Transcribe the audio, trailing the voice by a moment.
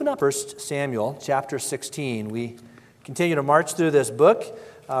up 1 Samuel chapter 16. We continue to march through this book,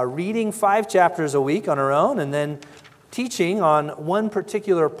 reading 5 chapters a week on our own, and then teaching on one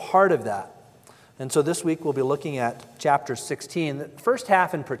particular part of that. And so this week we'll be looking at chapter 16, the first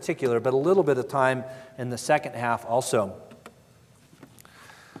half in particular, but a little bit of time in the second half also.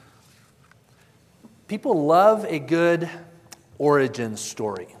 People love a good origin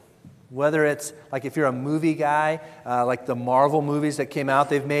story. Whether it's like if you're a movie guy, like the Marvel movies that came out,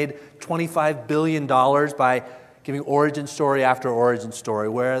 they've made $25 billion by giving origin story after origin story,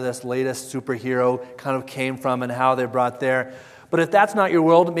 where this latest superhero kind of came from and how they're brought there. But if that's not your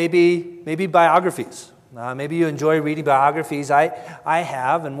world, maybe biographies. Maybe you enjoy reading biographies. I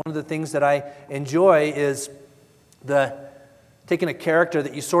have, and one of the things that I enjoy is taking a character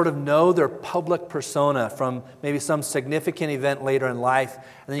that you sort of know their public persona from maybe some significant event later in life, and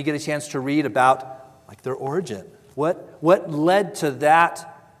then you get a chance to read about like their origin. What led to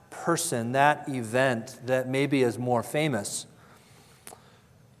that person, that event that maybe is more famous?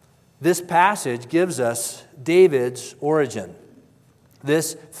 This passage gives us David's origin.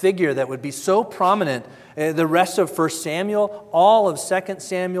 This figure that would be so prominent, the rest of 1 Samuel, all of 2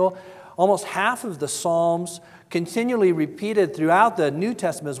 Samuel, almost half of the Psalms, continually repeated throughout the New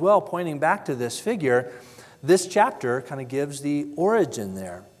Testament as well, pointing back to this figure. This chapter kind of gives the origin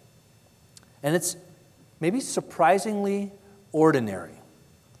there. And it's maybe surprisingly ordinary.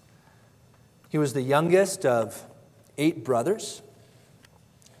 He was the youngest of 8 brothers.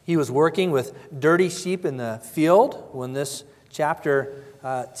 He was working with dirty sheep in the field when this chapter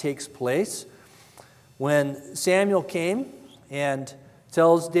takes place. When Samuel came and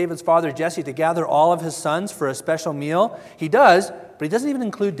tells David's father Jesse to gather all of his sons for a special meal, he does, but he doesn't even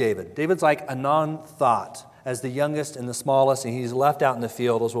include David. David's like a non-thought as the youngest and the smallest, and he's left out in the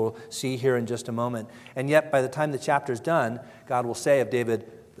field, as we'll see here in just a moment. And yet, by the time the chapter's done, God will say of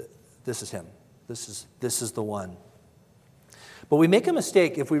David, this is him. This is the one. But we make a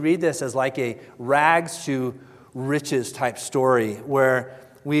mistake if we read this as like a rags to riches type story, where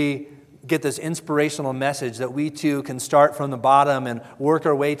we get this inspirational message that we too can start from the bottom and work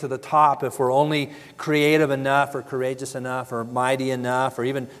our way to the top if we're only creative enough or courageous enough or mighty enough or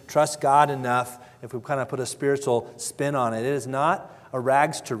even trust God enough, if we kind of put a spiritual spin on it. It is not a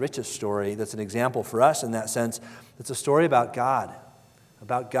rags to riches story that's an example for us in that sense. It's a story about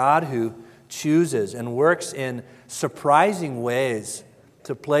God who chooses and works in surprising ways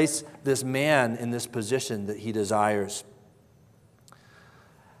to place this man in this position that he desires.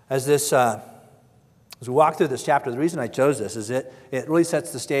 As we walk through this chapter, the reason I chose this is it really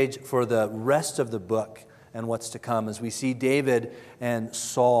sets the stage for the rest of the book and what's to come, as we see David and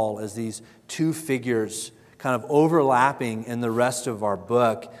Saul as these 2 figures kind of overlapping in the rest of our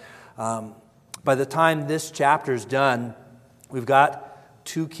book. By the time this chapter's done, we've got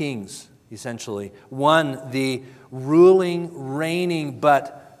 2 kings, essentially. One, the ruling, reigning,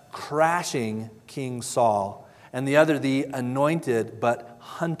 but crashing King Saul, and the other, the anointed but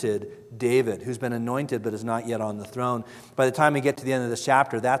hunted David, who's been anointed but is not yet on the throne. By the time we get to the end of this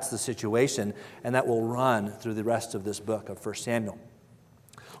chapter, that's the situation, and that will run through the rest of this book of 1 Samuel.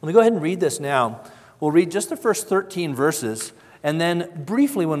 Let me go ahead and read this now. We'll read just the first 13 verses, and then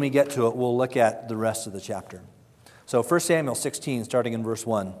briefly when we get to it, we'll look at the rest of the chapter. So 1 Samuel 16, starting in verse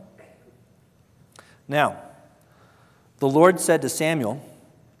 1. Now, the Lord said to Samuel,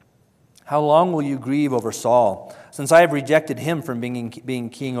 "How long will you grieve over Saul, since I have rejected him from being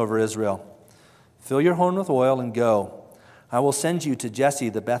king over Israel? Fill your horn with oil and go. I will send you to Jesse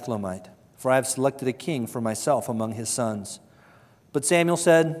the Bethlehemite, for I have selected a king for myself among his sons." But Samuel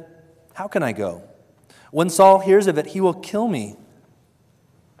said, "How can I go? When Saul hears of it, he will kill me."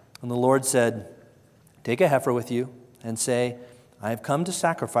 And the Lord said, "Take a heifer with you and say, 'I have come to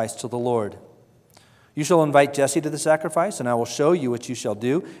sacrifice to the Lord.' You shall invite Jesse to the sacrifice, and I will show you what you shall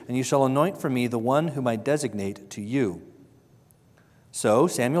do, and you shall anoint for me the one whom I designate to you." So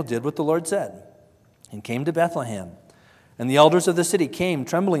Samuel did what the Lord said, and came to Bethlehem. And the elders of the city came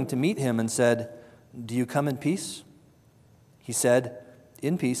trembling to meet him and said, "Do you come in peace?" He said,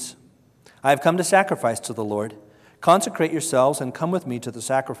 "In peace. I have come to sacrifice to the Lord. Consecrate yourselves and come with me to the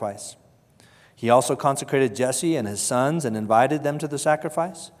sacrifice." He also consecrated Jesse and his sons and invited them to the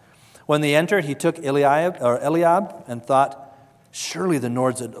sacrifice. When they entered, he took Eliab and thought, "Surely the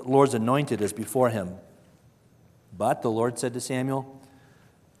Lord's anointed is before him." But the Lord said to Samuel,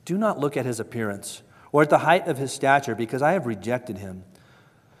 "Do not look at his appearance or at the height of his stature, because I have rejected him.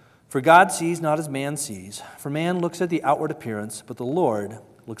 For God sees not as man sees. For man looks at the outward appearance, but the Lord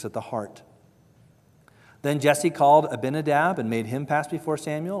looks at the heart." Then Jesse called Abinadab and made him pass before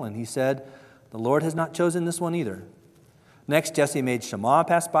Samuel, and he said, "The Lord has not chosen this one either. Next, Jesse made Shammah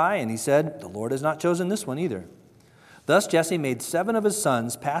pass by, and he said, "The Lord has not chosen this one either." Thus Jesse made 7 of his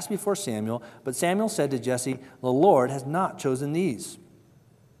sons pass before Samuel, but Samuel said to Jesse, "The Lord has not chosen these."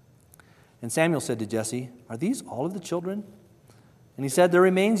 And Samuel said to Jesse, "Are these all of the children?" And he said, "There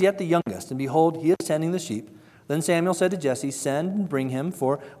remains yet the youngest, and behold, he is tending the sheep." Then Samuel said to Jesse, "Send and bring him,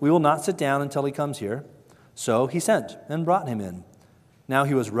 for we will not sit down until he comes here." So he sent and brought him in. Now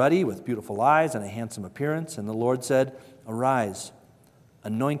he was ruddy, with beautiful eyes and a handsome appearance, and the Lord said, "Arise,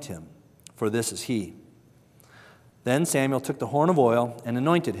 anoint him, for this is he." Then Samuel took the horn of oil and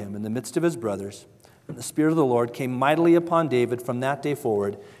anointed him in the midst of his brothers. And the Spirit of the Lord came mightily upon David from that day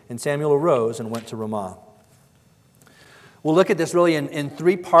forward, and Samuel arose and went to Ramah. We'll look at this really in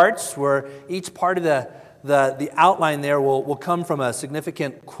 3 parts, where each part of the outline there will come from a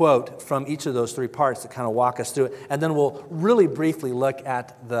significant quote from each of those 3 parts to kind of walk us through it. And then we'll really briefly look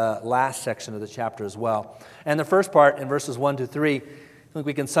at the last section of the chapter as well. And the first part, in verses 1 to 3, I think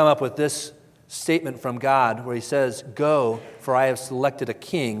we can sum up with this statement from God, where he says, "Go, for I have selected a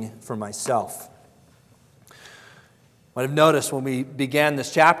king for myself." You might have noticed when we began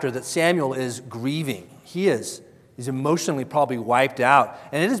this chapter that Samuel is grieving. He's emotionally probably wiped out.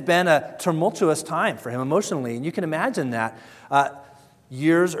 And it has been a tumultuous time for him emotionally. And you can imagine that. A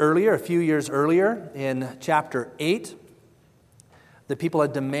few years earlier, in chapter 8, the people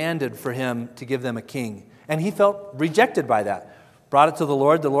had demanded for him to give them a king. And he felt rejected by that. Brought it to the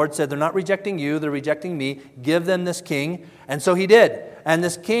Lord. The Lord said, "They're not rejecting you, they're rejecting me. Give them this king." And so he did. And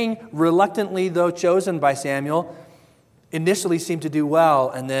this king, reluctantly though chosen by Samuel, initially seemed to do well,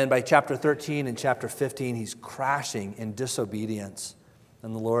 and then by chapter 13 and chapter 15, he's crashing in disobedience.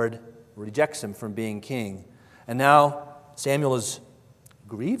 And the Lord rejects him from being king. And now Samuel is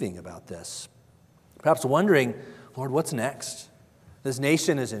grieving about this, perhaps wondering, "Lord, what's next? This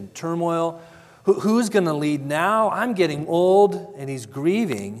nation is in turmoil. Who's going to lead now? I'm getting old," and he's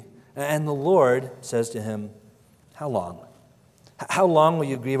grieving. And the Lord says to him, "How long? How long will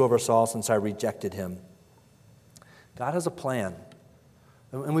you grieve over Saul since I rejected him?" God has a plan.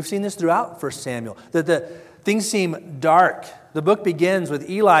 And we've seen this throughout 1 Samuel, that things seem dark. The book begins with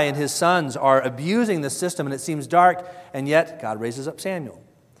Eli and his sons are abusing the system, and it seems dark, and yet God raises up Samuel.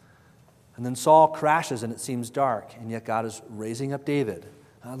 And then Saul crashes, and it seems dark, and yet God is raising up David.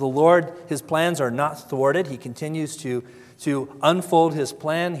 The Lord, his plans are not thwarted. He continues to unfold his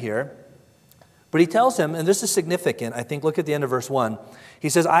plan here. But he tells him, and this is significant, I think, look at the end of verse 1. He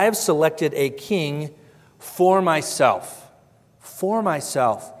says, "I have selected a king for myself." For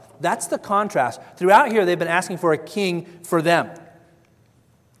myself. That's the contrast. Throughout here, they've been asking for a king for them.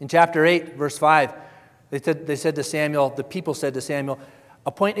 In chapter 8, verse 5, they said to Samuel, the people said to Samuel,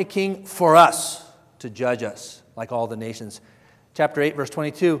 "Appoint a king for us to judge us like all the nations." Chapter 8, verse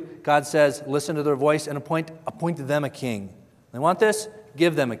 22, God says, "Listen to their voice and appoint them a king." They want this?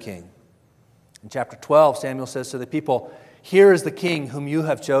 Give them a king. In chapter 12, Samuel says to the people, "Here is the king whom you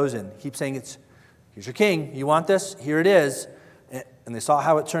have chosen." Keep saying, "Here's your king. You want this? Here it is." And they saw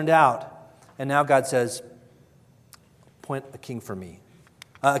how it turned out. And now God says, "Appoint a king for me,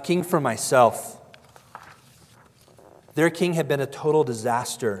 a king for myself." Their king had been a total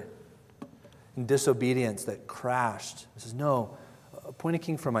disaster in disobedience that crashed. He says, "No, appoint a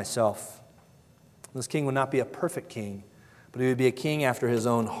king for myself." This king would not be a perfect king, but he would be a king after his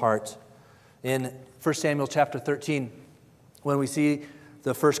own heart. In 1 Samuel chapter 13, when we see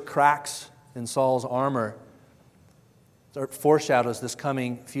the first cracks in Saul's armor, it foreshadows this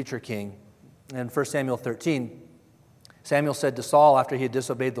coming future king. In 1 Samuel 13, Samuel said to Saul after he had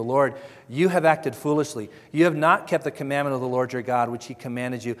disobeyed the Lord, "You have acted foolishly. You have not kept the commandment of the Lord your God, which he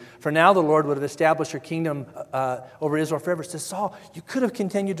commanded you. For now the Lord would have established your kingdom over Israel forever." It says, "Saul, you could have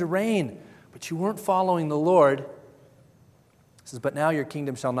continued to reign, but you weren't following the Lord." It says, "But now your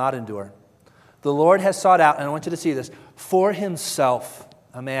kingdom shall not endure. The Lord has sought out," and I want you to see this, "for himself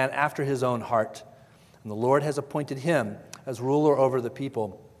a man after his own heart. And the Lord has appointed him as ruler over the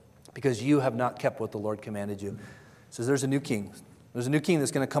people, because you have not kept what the Lord commanded you." It says there's a new king. There's a new king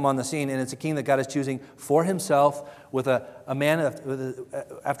that's going to come on the scene, and it's a king that God is choosing for himself with a man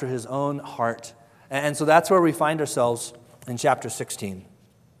after his own heart. And so that's where we find ourselves in chapter 16.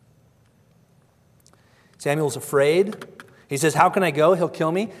 Samuel's afraid. He says, "How can I go? He'll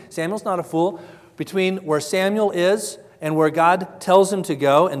kill me." Samuel's not a fool. Between where Samuel is and where God tells him to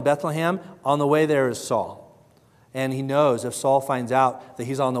go in Bethlehem, on the way there is Saul. And he knows if Saul finds out that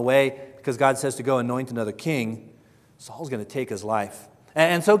he's on the way because God says to go anoint another king, Saul's going to take his life.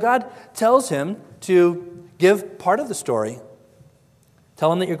 And so God tells him to give part of the story.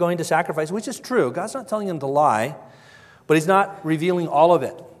 Tell him that you're going to sacrifice, which is true. God's not telling him to lie, but he's not revealing all of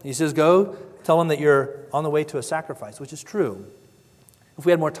it. He says, "Go tell him that you're on the way to a sacrifice, which is true. If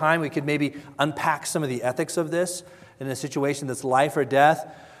we had more time, we could maybe unpack some of the ethics of this in a situation that's life or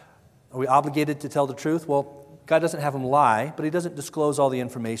death. Are we obligated to tell the truth? Well, God doesn't have him lie, but he doesn't disclose all the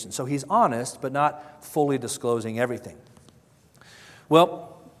information. So he's honest, but not fully disclosing everything.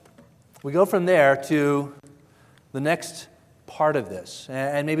 Well, we go from there to the next part of this,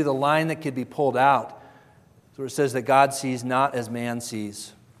 and maybe the line that could be pulled out, where it says that God sees not as man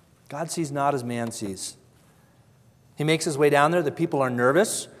sees. God sees not as man sees. He makes his way down there. The people are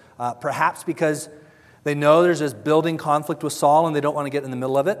nervous, perhaps because they know there's this building conflict with Saul and they don't want to get in the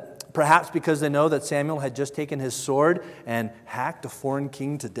middle of it. Perhaps because they know that Samuel had just taken his sword and hacked a foreign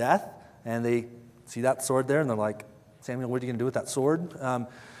king to death. And they see that sword there and they're like, Samuel, what are you going to do with that sword?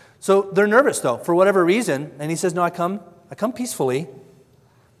 So they're nervous, though, for whatever reason. And he says, no, I come peacefully.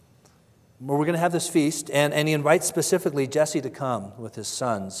 We're going to have this feast. And he invites specifically Jesse to come with his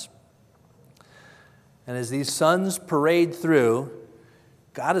sons. And as these sons parade through,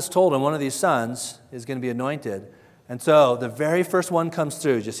 God has told him one of these sons is going to be anointed. And so the very first one comes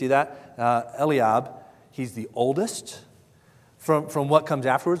through. Did you see that? Eliab, he's the oldest. From what comes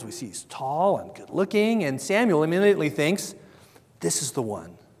afterwards, we see he's tall and good looking. And Samuel immediately thinks, this is the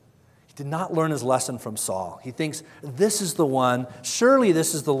one. He did not learn his lesson from Saul. He thinks, this is the one. Surely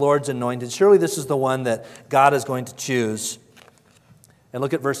this is the Lord's anointed. Surely this is the one that God is going to choose. And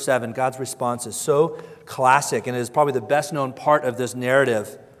look at verse 7. God's response is so classic, and it is probably the best known part of this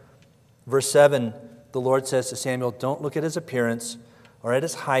narrative. Verse 7, the Lord says to Samuel, don't look at his appearance or at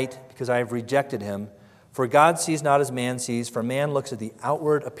his height, because I have rejected him. For God sees not as man sees, for man looks at the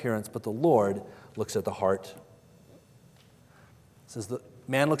outward appearance, but the Lord looks at the heart. It says the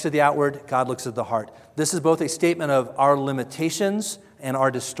man looks at the outward, God looks at the heart. This is both a statement of our limitations and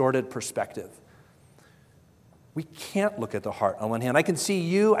our distorted perspective. We can't look at the heart on one hand. I can see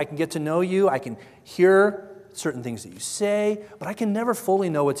you, I can get to know you, I can hear certain things that you say, but I can never fully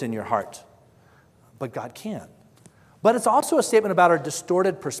know what's in your heart. But God can. But it's also a statement about our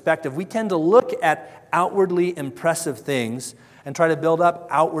distorted perspective. We tend to look at outwardly impressive things and try to build up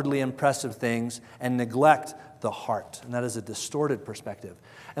outwardly impressive things and neglect the heart. And that is a distorted perspective.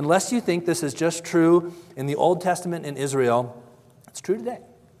 Unless you think this is just true in the Old Testament in Israel, it's true today.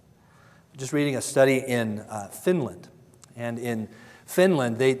 Just reading a study in Finland. And in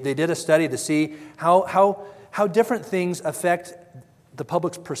Finland, they did a study to see how different things affect the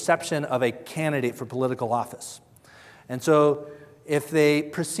public's perception of a candidate for political office. And so if they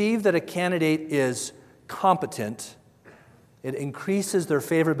perceive that a candidate is competent, it increases their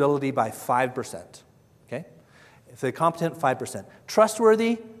favorability by 5%. Okay? If they're competent, 5%.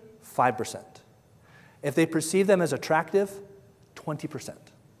 Trustworthy, 5%. If they perceive them as attractive, 20%.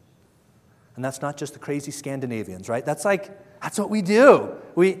 And that's not just the crazy Scandinavians, right? That's what we do.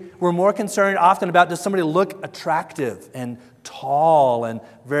 We're more concerned often about, does somebody look attractive and tall and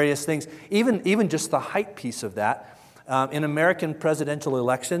various things. Even just the height piece of that. In American presidential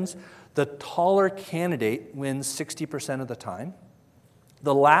elections, the taller candidate wins 60% of the time.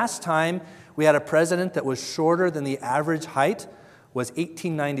 The last time we had a president that was shorter than the average height was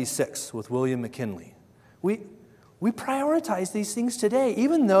 1896 with William McKinley. We prioritize these things today,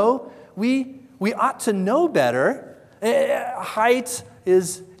 even though we ought to know better. Height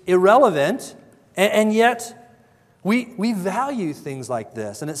is irrelevant, and yet we value things like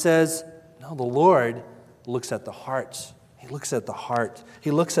this. And it says, no, the Lord looks at the heart. He looks at the heart.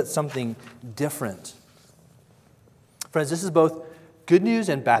 He looks at something different. Friends, this is both good news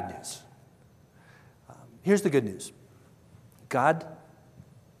and bad news. Here's the good news. God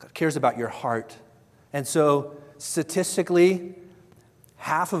cares about your heart. And so, statistically,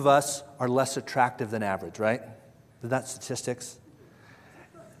 half of us are less attractive than average, right? Is that statistics?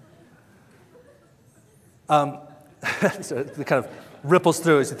 So it kind of ripples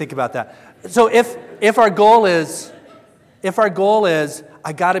through as you think about that. So if our goal is,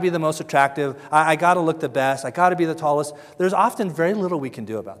 I got to be the most attractive, I got to look the best, I got to be the tallest, there's often very little we can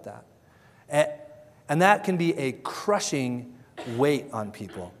do about that. And that can be a crushing weight on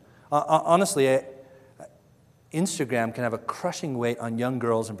people. Honestly, Instagram can have a crushing weight on young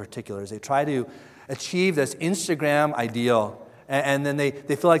girls in particular as they try to achieve this Instagram ideal, and then they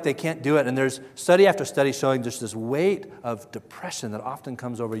feel like they can't do it. And there's study after study showing just this weight of depression that often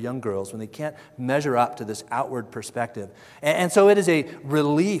comes over young girls when they can't measure up to this outward perspective. And so it is a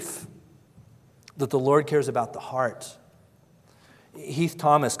relief that the Lord cares about the heart. Heath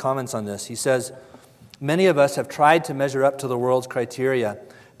Thomas comments on this. He says, many of us have tried to measure up to the world's criteria,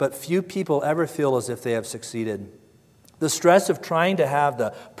 but few people ever feel as if they have succeeded. The stress of trying to have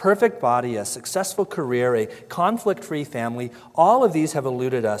the perfect body, a successful career, a conflict-free family, all of these have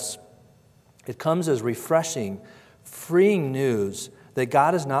eluded us. It comes as refreshing, freeing news that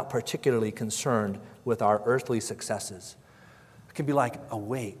God is not particularly concerned with our earthly successes. It can be like a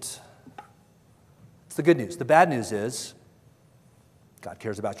weight. It's the good news. The bad news is God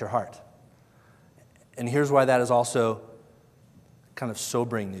cares about your heart. And here's why that is also kind of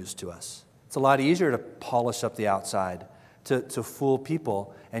sobering news to us. It's a lot easier to polish up the outside, to fool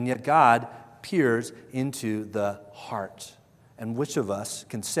people, and yet God peers into the heart. And which of us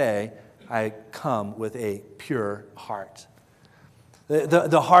can say, I come with a pure heart?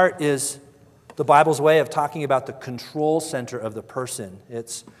 The heart is the Bible's way of talking about the control center of the person.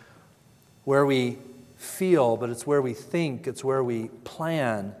 It's where we feel, but it's where we think, it's where we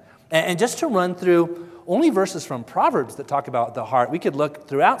plan. And just to run through only verses from Proverbs that talk about the heart. We could look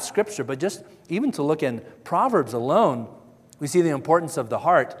throughout Scripture, but just even to look in Proverbs alone, we see the importance of the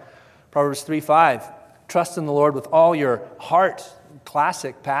heart. Proverbs 3:5, trust in the Lord with all your heart.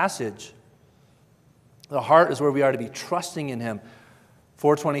 Classic passage. The heart is where we are to be trusting in Him.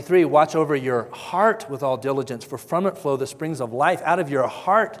 4:23, watch over your heart with all diligence, for from it flow the springs of life. Out of your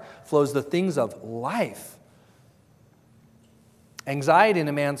heart flows the things of life. Anxiety in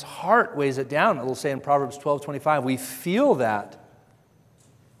a man's heart weighs it down. It will say in Proverbs 12:25, we feel that.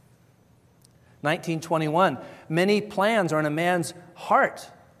 19:21, many plans are in a man's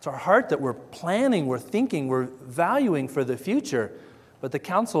heart. It's our heart that we're planning, we're thinking, we're valuing for the future. But the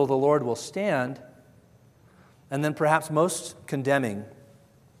counsel of the Lord will stand. And then perhaps most condemning,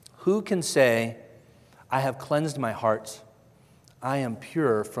 who can say, I have cleansed my heart, I am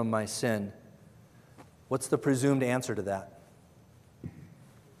pure from my sin? What's the presumed answer to that?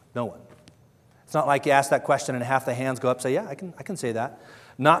 No one. It's not like you ask that question and half the hands go up and say, yeah, I can say that.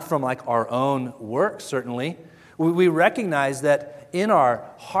 Not from like our own work, certainly. We recognize that in our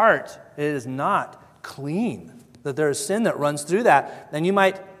heart it is not clean, that there is sin that runs through that. And you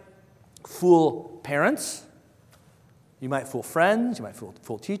might fool parents, you might fool friends, you might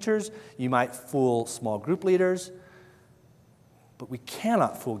fool teachers, you might fool small group leaders, but we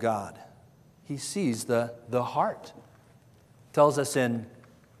cannot fool God. He sees the heart. It tells us in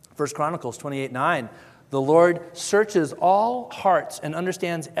 1 Chronicles 28:9, the Lord searches all hearts and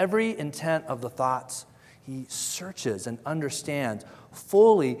understands every intent of the thoughts. He searches and understands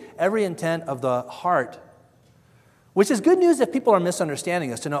fully every intent of the heart, which is good news if people are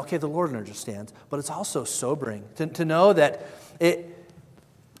misunderstanding us, to know, okay, the Lord understands, but it's also sobering to know that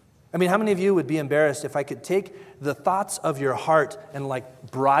how many of you would be embarrassed if I could take the thoughts of your heart and like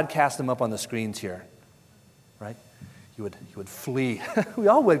broadcast them up on the screens here, right? You would flee. We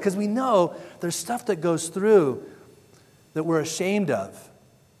all would, because we know there's stuff that goes through that we're ashamed of.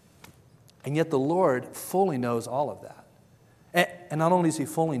 And yet the Lord fully knows all of that. And not only does He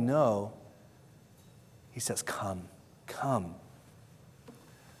fully know, He says, come.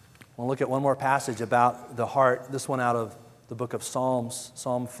 We'll look at one more passage about the heart, this one out of the book of Psalms,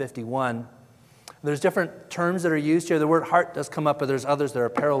 Psalm 51. There's different terms that are used here. The word heart does come up, but there's others that are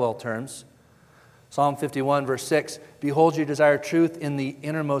parallel terms. Psalm 51, verse 6, behold, you desire truth in the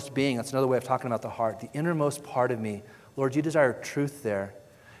innermost being. That's another way of talking about the heart, the innermost part of me. Lord, you desire truth there.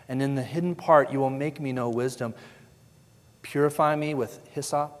 And in the hidden part, you will make me know wisdom. Purify me with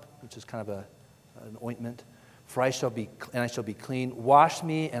hyssop, which is kind of an ointment. For I shall be clean. Wash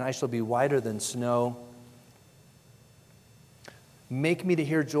me, and I shall be whiter than snow. Make me to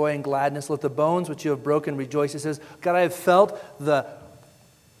hear joy and gladness. Let the bones which you have broken rejoice. He says, God, I have felt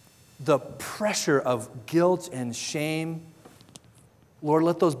the pressure of guilt and shame. Lord,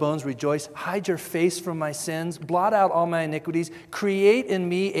 let those bones rejoice. Hide your face from my sins. Blot out all my iniquities. Create in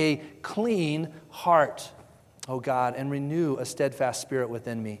me a clean heart, O God, and renew a steadfast spirit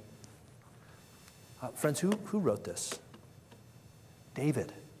within me. Friends, who wrote this?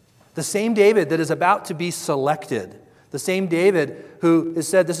 David. The same David that is about to be selected. The same David who has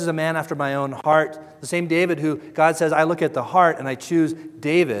said, this is a man after my own heart. The same David who God says, I look at the heart and I choose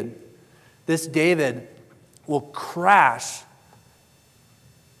David. This David will crash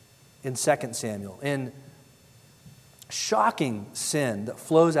in 2 Samuel, in shocking sin that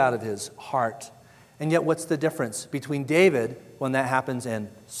flows out of his heart. And yet what's the difference between David when that happens and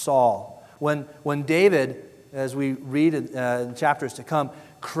Saul? When David, as we read in chapters to come,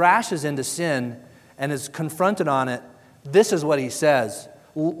 crashes into sin and is confronted on it, this is what he says,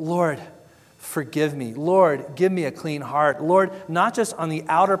 Lord, forgive me. Lord, give me a clean heart. Lord, not just on the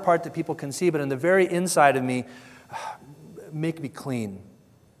outer part that people can see, but in the very inside of me, make me clean.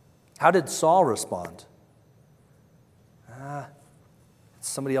 How did Saul respond? It's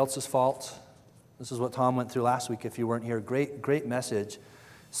somebody else's fault. This is what Tom went through last week if you weren't here. Great message.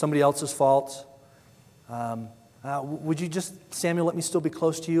 Somebody else's fault. Would you just, Samuel, let me still be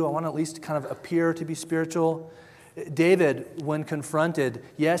close to you? I want to at least kind of appear to be spiritual. David, when confronted,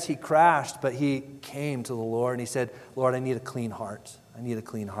 yes, he crashed, but he came to the Lord and he said, Lord, I need a clean heart. I need a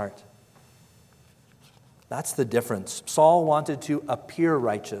clean heart. That's the difference. Saul wanted to appear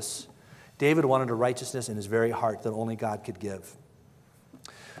righteous. David wanted a righteousness in his very heart that only God could give.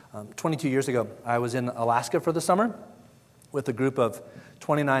 22 years ago, I was in Alaska for the summer with a group of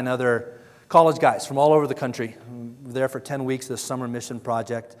 29 other college guys from all over the country. We were there for 10 weeks, this summer mission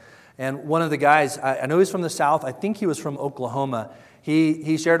project. And one of the guys, I know he's from the South, I think he was from Oklahoma.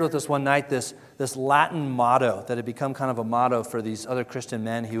 He shared with us one night this Latin motto that had become kind of a motto for these other Christian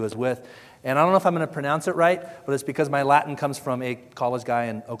men he was with. And I don't know if I'm going to pronounce it right, but it's because my Latin comes from a college guy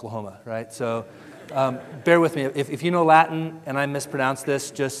in Oklahoma, right? So bear with me. If you know Latin and I mispronounce this,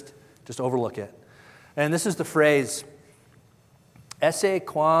 just overlook it. And this is the phrase, esse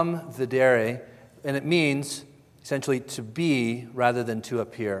quam videre, and it means essentially to be rather than to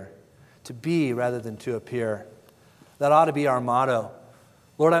appear. To be rather than to appear. That ought to be our motto.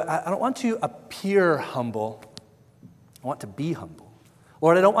 Lord, I don't want to appear humble. I want to be humble.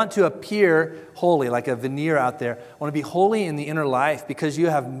 Lord, I don't want to appear holy like a veneer out there. I want to be holy in the inner life because you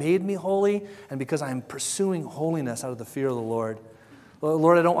have made me holy and because I am pursuing holiness out of the fear of the Lord.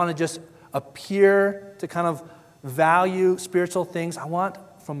 Lord, I don't want to just appear to kind of value spiritual things. I want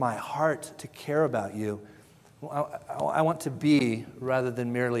from my heart to care about you. I want to be rather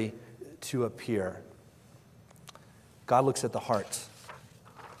than merely to appear. God looks at the heart.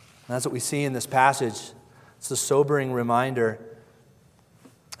 And that's what we see in this passage. It's a sobering reminder,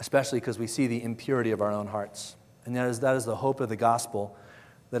 especially because we see the impurity of our own hearts. And that is the hope of the gospel,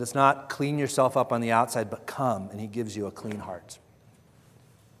 that it's not clean yourself up on the outside, but come, and he gives you a clean heart.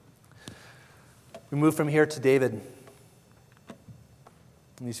 We move from here to David.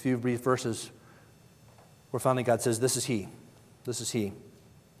 In these few brief verses, where finally God says, this is he. This is he.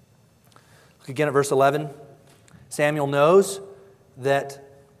 Look again at verse 11. Samuel knows that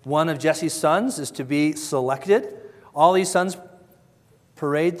one of Jesse's sons is to be selected. All these sons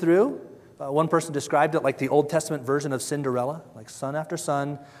parade through. One person described it like the Old Testament version of Cinderella, like son after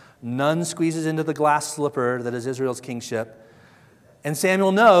son. None squeezes into the glass slipper that is Israel's kingship. And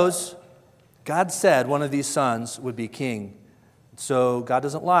Samuel knows God said one of these sons would be king. So God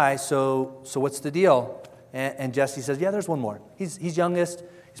doesn't lie. So what's the deal? And Jesse says, yeah, there's one more. He's youngest.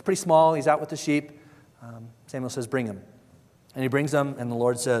 He's pretty small. He's out with the sheep. Samuel says, bring him. And he brings him, and the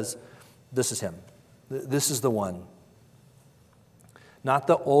Lord says, this is him. This is the one. Not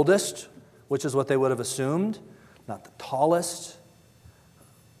the oldest, which is what they would have assumed. Not the tallest.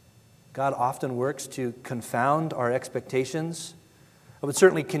 God often works to confound our expectations. I would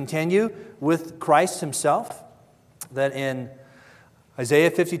certainly continue with Christ himself, that in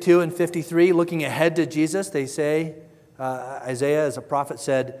Isaiah 52 and 53, looking ahead to Jesus, they say, Isaiah as a prophet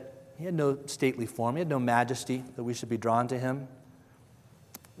said, he had no stately form, he had no majesty that we should be drawn to him.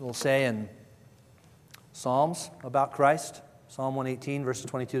 We'll say in Psalms about Christ, Psalm 118, verses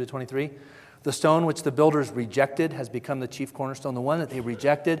 22 to 23, the stone which the builders rejected has become the chief cornerstone. The one that they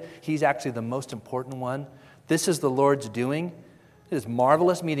rejected, he's actually the most important one. This is the Lord's doing. It is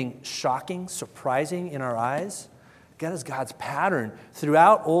marvelous, meaning shocking, surprising in our eyes. God is God's pattern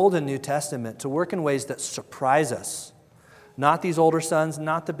throughout Old and New Testament to work in ways that surprise us. Not these older sons,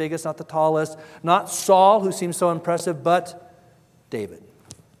 not the biggest, not the tallest, not Saul, who seems so impressive, but David.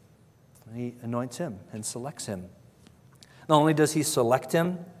 And he anoints him and selects him. Not only does he select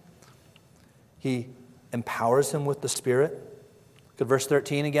him, he empowers him with the Spirit. Look at verse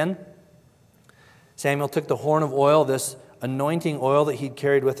 13 again. Samuel took the horn of oil, this anointing oil that he'd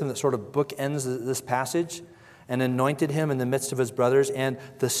carried with him that sort of bookends this passage, and anointed him in the midst of his brothers. And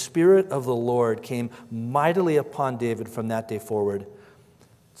the Spirit of the Lord came mightily upon David from that day forward.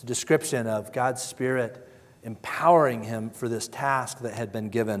 It's a description of God's Spirit empowering him for this task that had been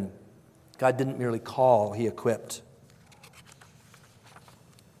given. God didn't merely call, he equipped.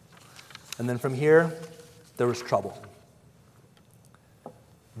 And then from here, there was trouble.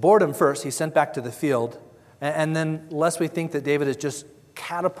 Boredom first, he's sent back to the field. And then, lest we think that David is just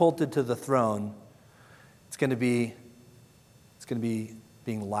catapulted to the throne, it's going to be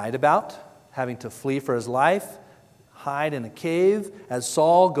being lied about, having to flee for his life, hide in a cave, as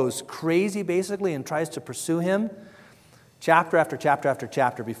Saul goes crazy, basically, and tries to pursue him, chapter after chapter after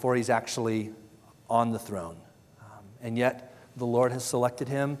chapter before he's actually on the throne. And yet, the Lord has selected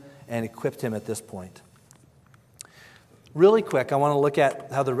him and equipped him at this point. Really quick, I want to look at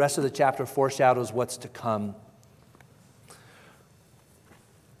how the rest of the chapter foreshadows what's to come.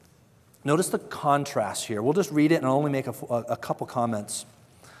 Notice the contrast here. We'll just read it and I'll only make a couple comments.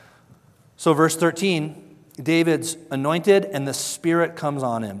 So verse 13, David's anointed, and the Spirit comes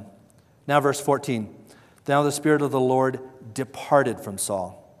on him. Now verse 14. Now the Spirit of the Lord departed from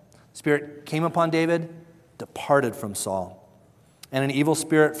Saul. The Spirit came upon David, departed from Saul. And an evil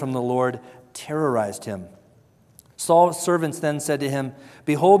spirit from the Lord terrorized him. Saul's servants then said to him,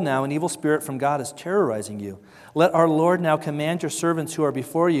 Behold now, an evil spirit from God is terrorizing you. Let our Lord now command your servants who are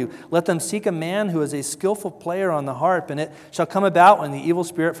before you. Let them seek a man who is a skillful player on the harp, and it shall come about when the evil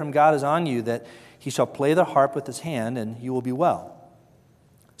spirit from God is on you, that he shall play the harp with his hand, and you will be well.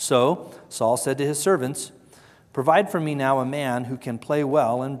 So Saul said to his servants, Provide for me now a man who can play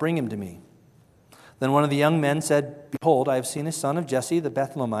well, and bring him to me. Then one of the young men said, Behold, I have seen a son of Jesse the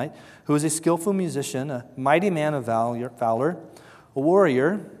Bethlehemite, who is a skillful musician, a mighty man of valor, a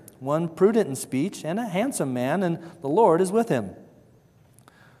warrior, one prudent in speech, and a handsome man, and the Lord is with him.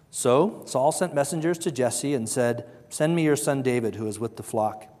 So Saul sent messengers to Jesse and said, Send me your son David, who is with the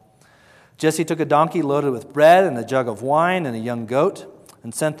flock. Jesse took a donkey loaded with bread and a jug of wine and a young goat,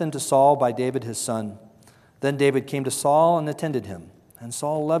 and sent them to Saul by David his son. Then David came to Saul and attended him, and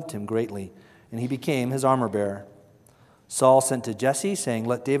Saul loved him greatly, and he became his armor-bearer. Saul sent to Jesse, saying,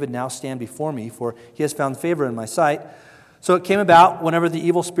 Let David now stand before me, for he has found favor in my sight. So it came about, whenever the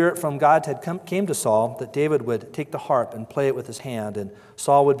evil spirit from God came to Saul, that David would take the harp and play it with his hand, and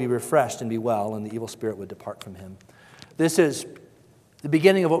Saul would be refreshed and be well, and the evil spirit would depart from him. This is the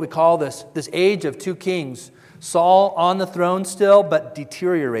beginning of what we call this age of two kings. Saul on the throne still, but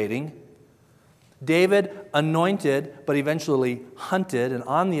deteriorating. David anointed, but eventually hunted and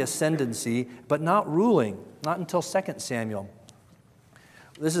on the ascendancy, but not ruling, not until 2 Samuel.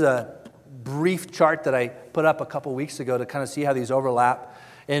 This is a brief chart that I put up a couple weeks ago to kind of see how these overlap.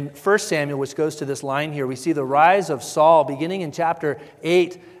 In 1 Samuel, which goes to this line here, we see the rise of Saul beginning in chapter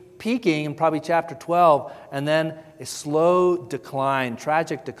 8, peaking in probably chapter 12, and then a slow decline,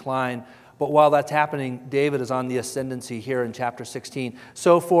 tragic decline. But while that's happening, David is on the ascendancy here in chapter 16.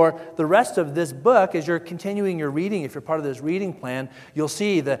 So for the rest of this book, as you're continuing your reading, if you're part of this reading plan, you'll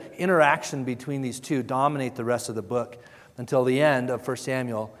see the interaction between these two dominate the rest of the book until the end of 1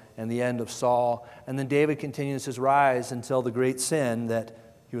 Samuel and the end of Saul. And then David continues his rise until the great sin that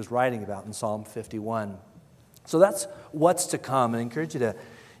he was writing about in Psalm 51. So that's what's to come. And I encourage you to,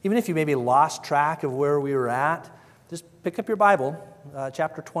 even if you maybe lost track of where we were at, just pick up your Bible.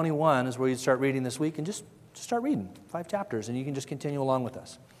 Chapter 21 is where you start reading this week, and just start reading 5 chapters, and you can just continue along with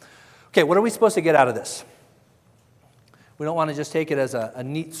us. Okay, what are we supposed to get out of this? We don't want to just take it as a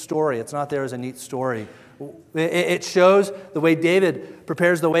neat story. It's not there as a neat story. It shows the way David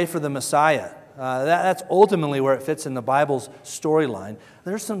prepares the way for the Messiah. That's ultimately where it fits in the Bible's storyline.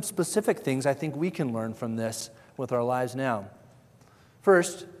 There's some specific things I think we can learn from this with our lives now.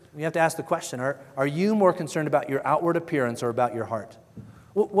 First, we have to ask the question, are you more concerned about your outward appearance or about your heart?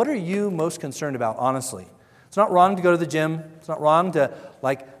 What are you most concerned about, honestly? It's not wrong to go to the gym. It's not wrong to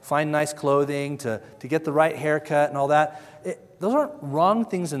find nice clothing, to get the right haircut and all that. Those aren't wrong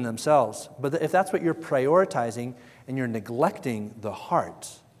things in themselves. But if that's what you're prioritizing and you're neglecting the heart,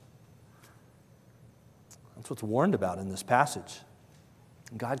 that's what's warned about in this passage.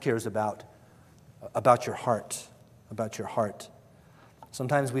 God cares about your heart, about your heart.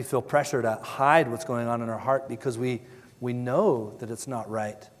 Sometimes we feel pressure to hide what's going on in our heart because we know that it's not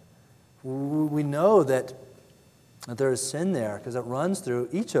right. We know that there is sin there because it runs through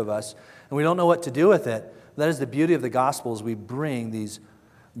each of us, and we don't know what to do with it. That is the beauty of the gospel, is we bring these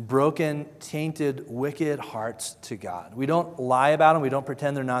broken, tainted, wicked hearts to God. We don't lie about them. We don't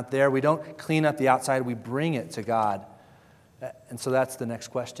pretend they're not there. We don't clean up the outside. We bring it to God. And so that's the next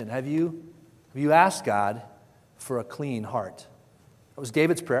question. Have you asked God for a clean heart? That was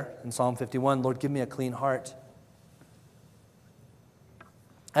David's prayer in Psalm 51, Lord, give me a clean heart.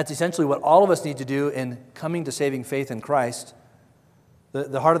 That's essentially what all of us need to do in coming to saving faith in Christ.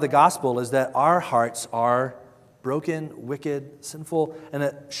 The heart of the gospel is that our hearts are broken, wicked, sinful, and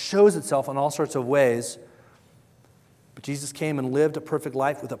it shows itself in all sorts of ways. But Jesus came and lived a perfect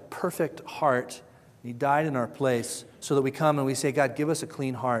life with a perfect heart. He died in our place so that we come and we say, God, give us a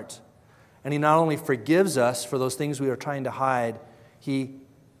clean heart. And He not only forgives us for those things we are trying to hide, He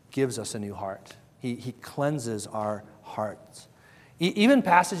gives us a new heart. He cleanses our hearts. Even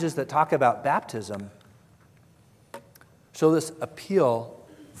passages that talk about baptism show this appeal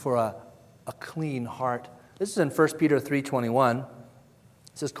for a clean heart. This is in 1 Peter 3:21. It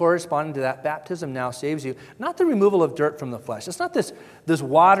says, corresponding to that, baptism now saves you, not the removal of dirt from the flesh. It's not this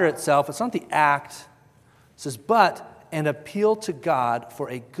water itself. It's not the act. It says, but an appeal to God for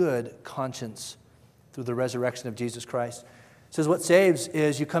a good conscience through the resurrection of Jesus Christ. It says what saves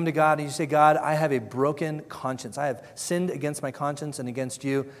is you come to God and you say, God, I have a broken conscience. I have sinned against my conscience and against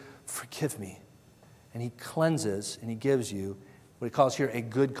you. Forgive me. and he cleanses and he gives you what he calls here a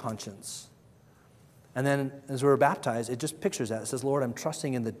good conscience. And then as we're baptized, it just pictures that. It says, Lord, I'm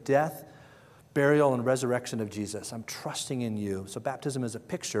trusting in the death, burial, and resurrection of Jesus. I'm trusting in you. So baptism is a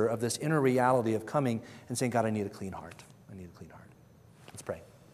picture of this inner reality of coming and saying, God, I need a clean heart.